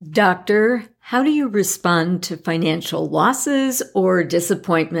Doctor, how do you respond to financial losses or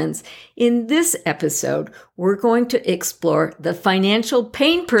disappointments? In this episode, we're going to explore the financial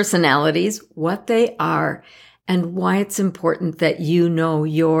pain personalities, what they are, and why it's important that you know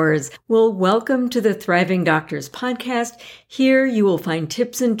yours. Well, welcome to the Thriving Doctors podcast. Here you will find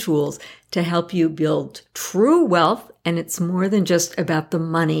tips and tools to help you build true wealth, and it's more than just about the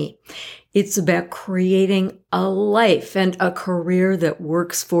money. It's about creating a life and a career that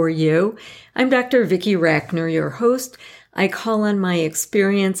works for you. I'm Dr. Vicki Rackner, your host. I call on my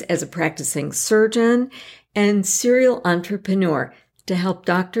experience as a practicing surgeon and serial entrepreneur to help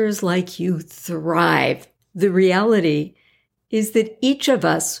doctors like you thrive. The reality is that each of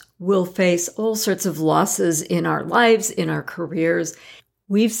us will face all sorts of losses in our lives, in our careers.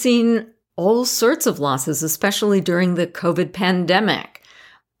 We've seen all sorts of losses, especially during the COVID pandemic.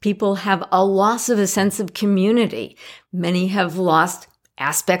 People have a loss of a sense of community. Many have lost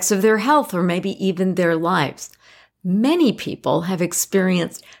aspects of their health or maybe even their lives. Many people have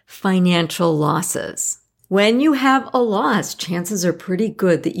experienced financial losses. When you have a loss, chances are pretty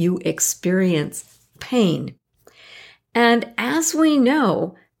good that you experience pain. And as we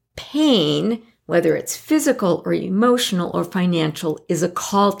know, pain, whether it's physical or emotional or financial, is a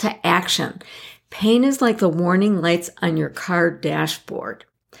call to action. Pain is like the warning lights on your car dashboard.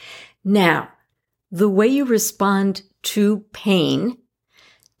 Now, the way you respond to pain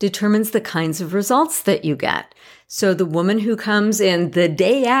determines the kinds of results that you get. So the woman who comes in the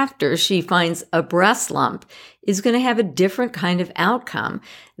day after she finds a breast lump is going to have a different kind of outcome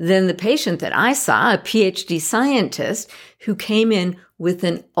than the patient that I saw, a PhD scientist, who came in with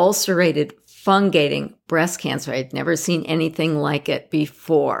an ulcerated, fungating breast cancer. I'd never seen anything like it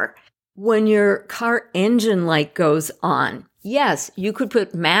before. When your car engine light goes on, yes, you could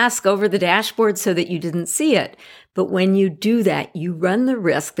put mask over the dashboard so that you didn't see it. But when you do that, you run the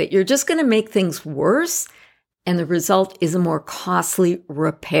risk that you're just going to make things worse, and the result is a more costly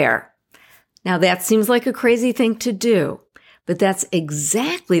repair. Now, that seems like a crazy thing to do, but that's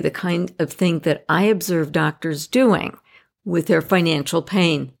exactly the kind of thing that I observe doctors doing with their financial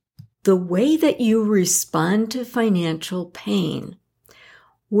pain. The way that you respond to financial pain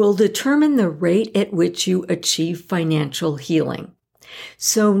will determine the rate at which you achieve financial healing.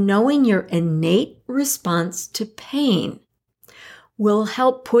 So knowing your innate response to pain will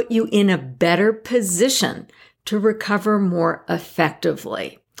help put you in a better position to recover more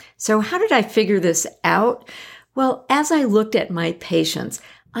effectively. So how did I figure this out? Well, as I looked at my patients,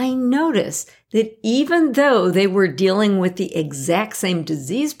 I noticed that even though they were dealing with the exact same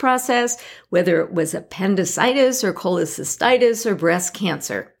disease process, whether it was appendicitis or cholecystitis or breast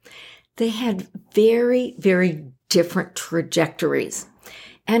cancer, they had very, very different trajectories.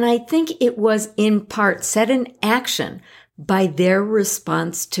 And I think it was in part set in action by their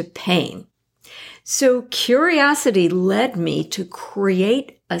response to pain. So curiosity led me to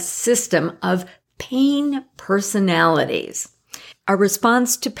create a system of pain personalities. Our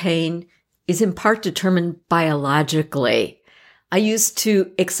response to pain is in part determined biologically. I used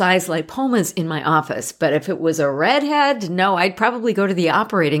to excise lipomas in my office, but if it was a redhead, no, I'd probably go to the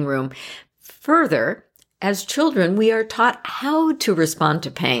operating room. Further, as children, we are taught how to respond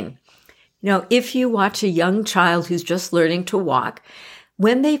to pain. If you watch a young child who's just learning to walk,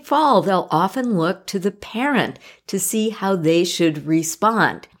 when they fall, they'll often look to the parent to see how they should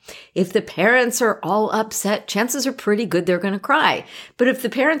respond. If the parents are all upset, chances are pretty good they're going to cry. But if the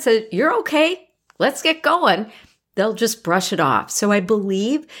parent says, "You're okay, let's get going," they'll just brush it off. So I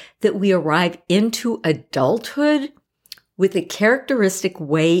believe that we arrive into adulthood with a characteristic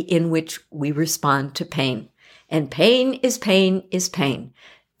way in which we respond to pain. And pain is pain is pain.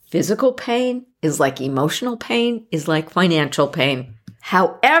 Physical pain is like emotional pain, is like financial pain.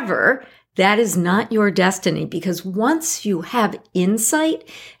 However, that is not your destiny, because once you have insight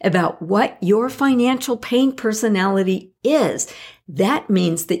about what your financial pain personality is, that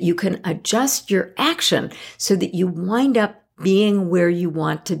means that you can adjust your action so that you wind up being where you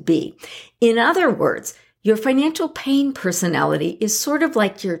want to be. In other words, your financial pain personality is sort of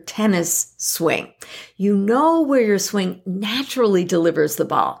like your tennis swing. You know where your swing naturally delivers the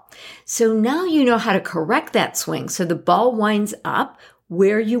ball. So now you know how to correct that swing so the ball winds up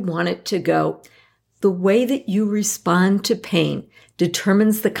where you want it to go. The way that you respond to pain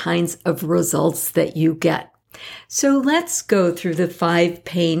determines the kinds of results that you get. So let's go through the 5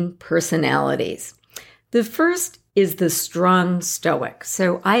 pain personalities. The first is the Strong Stoic.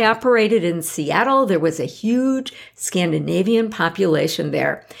 So I operated in Seattle. There was a huge Scandinavian population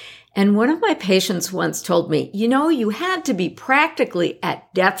there. And one of my patients once told me, you had to be practically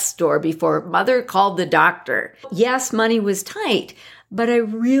at death's door before mother called the doctor. Yes, money was tight, But I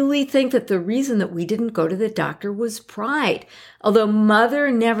really think that the reason that we didn't go to the doctor was pride. Although Mother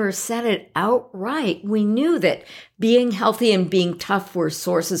never said it outright, we knew that being healthy and being tough were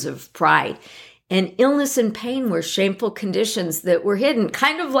sources of pride. And illness and pain were shameful conditions that were hidden,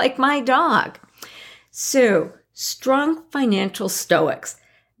 kind of like my dog. So, strong financial stoics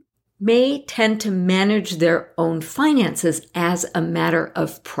may tend to manage their own finances as a matter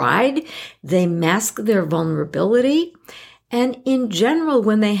of pride. They mask their vulnerability. And in general,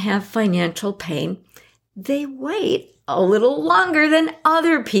 when they have financial pain, they wait a little longer than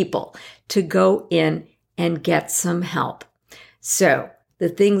other people to go in and get some help. So, the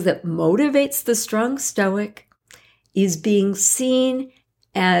things that motivates the strong stoic is being seen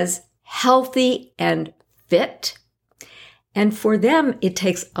as healthy and fit. And for them, it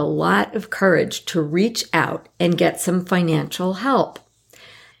takes a lot of courage to reach out and get some financial help.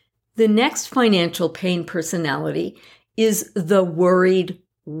 The next financial pain personality is the worried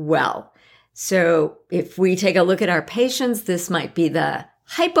well. So if we take a look at our patients, this might be the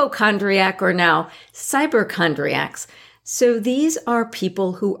hypochondriac or now cyberchondriacs. So these are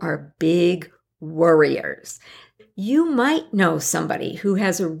people who are big worriers. You might know somebody who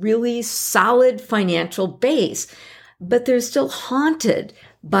has a really solid financial base, but they're still haunted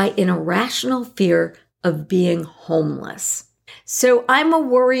by an irrational fear of being homeless. So I'm a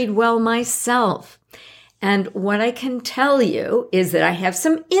worried well myself. And what I can tell you is that I have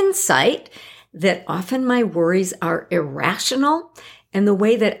some insight that often my worries are irrational. And the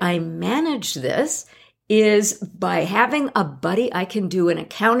way that I manage this is by having a buddy I can do an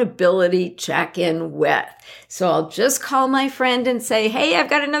accountability check-in with. So I'll just call my friend and say, hey, I've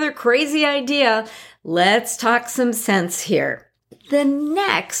got another crazy idea. Let's talk some sense here. The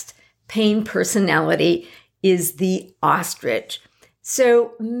next pain personality is the ostrich.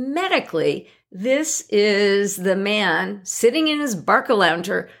 So medically, this is the man sitting in his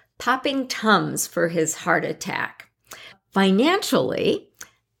Barcalounger popping Tums for his heart attack. Financially,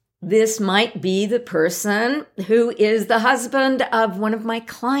 this might be the person who is the husband of one of my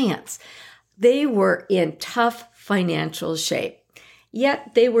clients. They were in tough financial shape,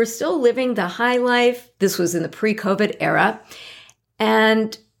 yet they were still living the high life. This was in the pre-COVID era.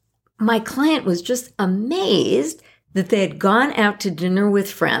 And my client was just amazed that they had gone out to dinner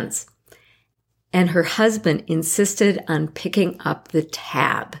with friends, and her husband insisted on picking up the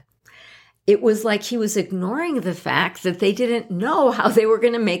tab. It was like he was ignoring the fact that they didn't know how they were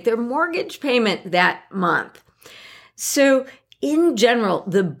going to make their mortgage payment that month. So in general,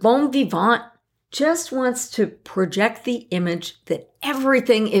 the bon vivant just wants to project the image that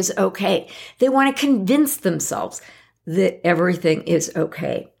everything is okay. They want to convince themselves that everything is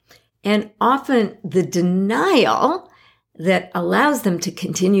okay. And often the denial that allows them to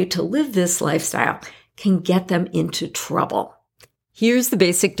continue to live this lifestyle can get them into trouble. Here's the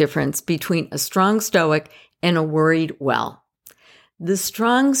basic difference between a strong stoic and a worried well. The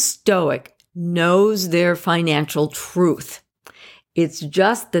strong stoic knows their financial truth. It's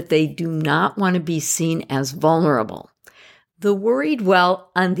just that they do not want to be seen as vulnerable. The worried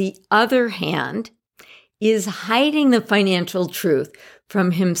well, on the other hand, is hiding the financial truth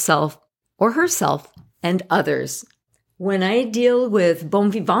from himself or herself and others. When I deal with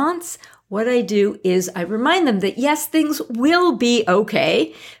bon vivants, what I do is I remind them that yes, things will be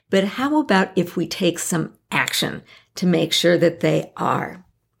okay, but how about if we take some action to make sure that they are?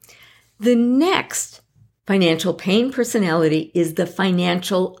 The next financial pain personality is the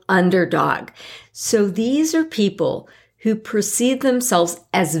financial underdog. So these are people who perceive themselves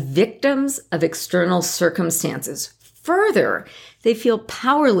as victims of external circumstances. Further, they feel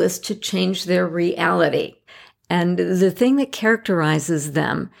powerless to change their reality. And the thing that characterizes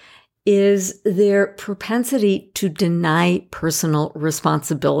them is their propensity to deny personal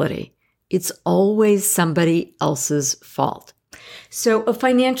responsibility. It's always somebody else's fault. So a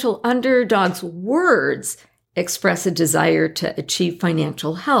financial underdog's words express a desire to achieve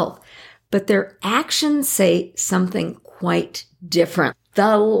financial health, but their actions say something quite different.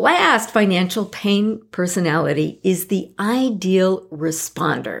 The last financial pain personality is the ideal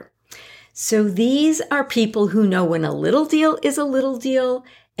responder. So these are people who know when a little deal is a little deal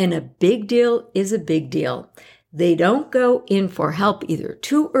and a big deal is a big deal. They don't go in for help either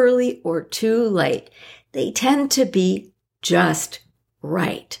too early or too late. They tend to be just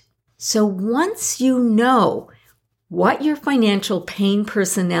right. So once you know what your financial pain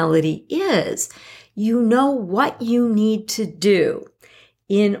personality is, you know what you need to do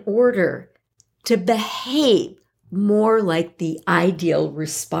in order to behave more like the ideal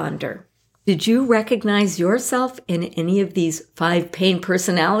responder. Did you recognize yourself in any of these 5 pain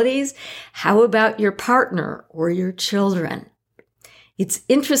personalities? How about your partner or your children? It's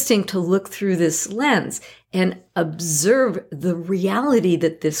interesting to look through this lens and observe the reality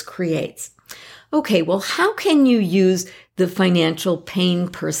that this creates. Okay, well, how can you use the financial pain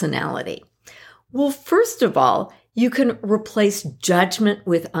personality? Well, first of all, you can replace judgment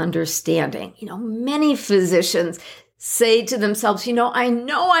with understanding. Many physicians say to themselves, I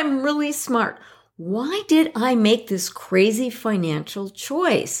know I'm really smart. Why did I make this crazy financial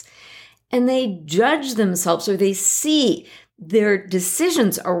choice? And they judge themselves, or they see their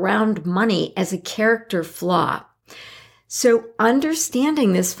decisions around money as a character flaw. So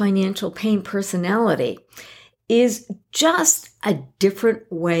understanding this financial pain personality is just a different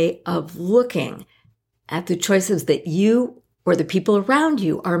way of looking at the choices that you or the people around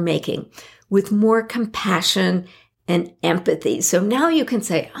you are making with more compassion and empathy. So now you can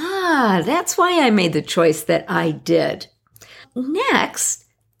say, that's why I made the choice that I did. Next,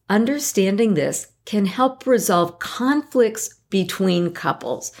 understanding this can help resolve conflicts between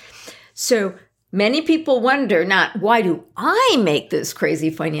couples. So many people wonder not why do I make this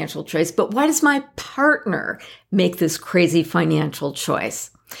crazy financial choice, but why does my partner make this crazy financial choice?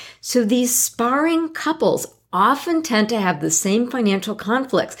 So these sparring couples often tend to have the same financial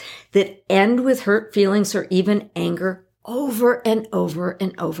conflicts that end with hurt feelings or even anger over and over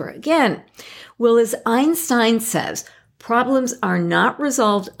and over again. Well, as Einstein says, problems are not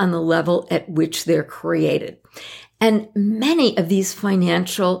resolved on the level at which they're created. And many of these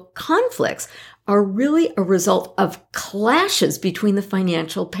financial conflicts are really a result of clashes between the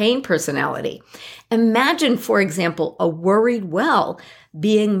financial pain personality. Imagine, for example, a worried well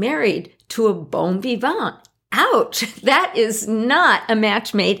being married to a bon vivant. Ouch! That is not a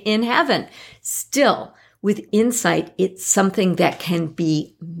match made in heaven. Still, with insight, it's something that can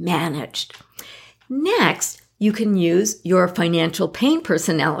be managed. Next, you can use your financial pain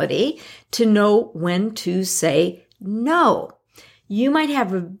personality to know when to say no. You might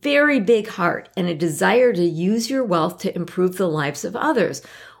have a very big heart and a desire to use your wealth to improve the lives of others.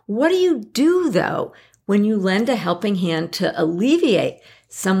 What do you do, though, when you lend a helping hand to alleviate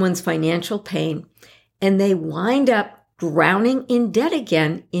someone's financial pain and they wind up drowning in debt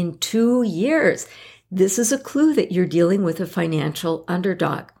again in 2 years? This is a clue that you're dealing with a financial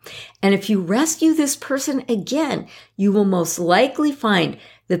underdog. And if you rescue this person again, you will most likely find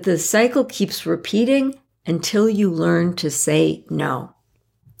that the cycle keeps repeating until you learn to say no.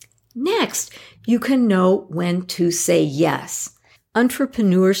 Next, you can know when to say yes.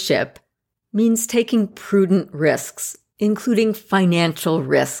 Entrepreneurship means taking prudent risks, including financial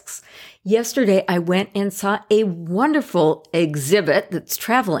risks. Yesterday, I went and saw a wonderful exhibit that's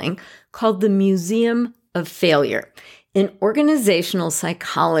traveling called the Museum of Failure. An organizational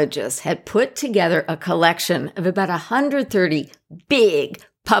psychologist had put together a collection of about 130 big,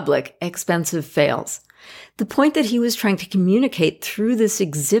 public, expensive fails. The point that he was trying to communicate through this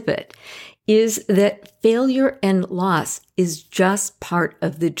exhibit is that failure and loss is just part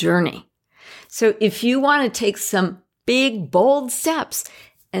of the journey. So if you want to take some big, bold steps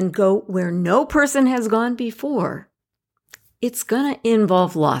and go where no person has gone before, it's going to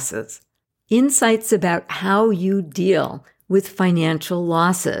involve losses. Insights about how you deal with financial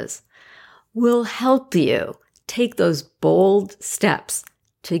losses will help you take those bold steps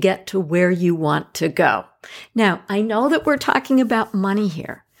to get to where you want to go. Now, I know that we're talking about money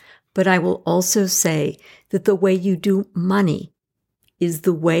here, but I will also say that the way you do money is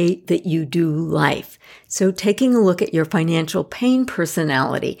the way that you do life. So taking a look at your financial pain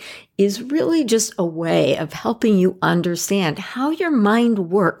personality is really just a way of helping you understand how your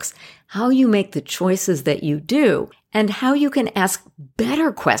mind works, how you make the choices that you do, and how you can ask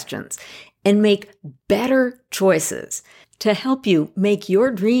better questions and make better choices to help you make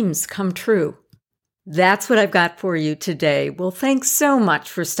your dreams come true. That's what I've got for you today. Well, thanks so much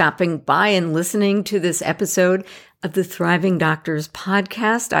for stopping by and listening to this episode of the Thriving Doctors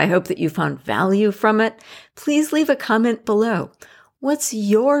podcast. I hope that you found value from it. Please leave a comment below. What's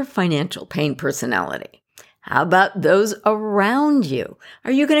your financial pain personality? How about those around you?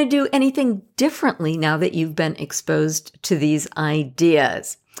 Are you going to do anything differently now that you've been exposed to these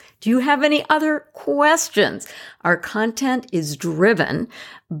ideas? Do you have any other questions? Our content is driven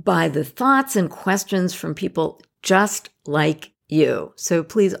by the thoughts and questions from people just like you. So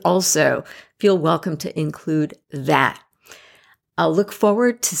please also feel welcome to include that. I'll look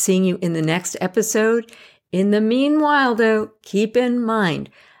forward to seeing you in the next episode. In the meanwhile, though, keep in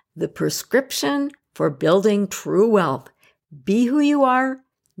mind the prescription for building true wealth. Be who you are,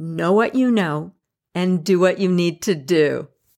 know what you know, and do what you need to do.